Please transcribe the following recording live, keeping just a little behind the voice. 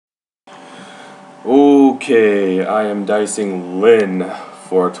Okay, I am dicing linn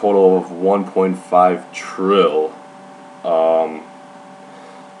for a total of 1.5 trill.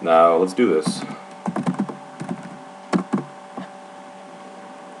 Now let's do this.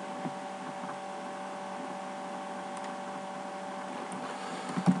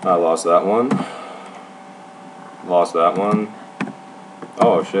 I lost that one. Lost that one.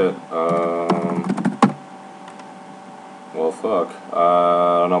 Oh shit. Well, fuck.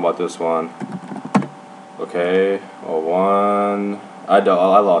 I don't know about this one. Okay. Oh, one. I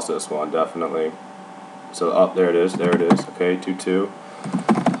lost this one definitely. So up there it is. There it is. Okay, 2-2.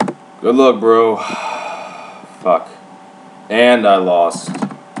 Good luck, bro. Fuck. And I lost.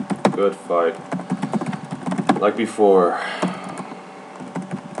 Good fight. Like before.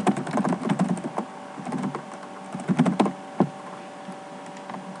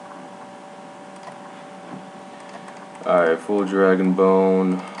 Alright, full dragon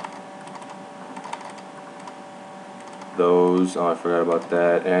bone. Those, oh, I forgot about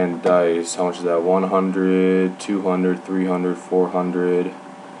that. And dice, how much is that? 100, 200, 300, 400,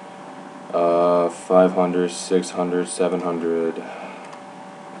 500, 600, 700.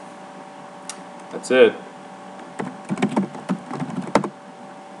 That's it.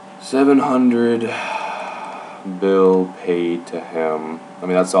 700 bill paid to him. I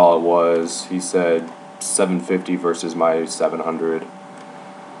mean, that's all it was. He said 750 versus my 700.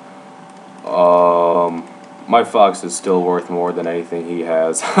 My fox is still worth more than anything he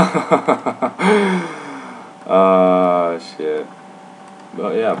has. Shit.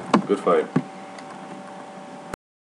 But yeah, good fight.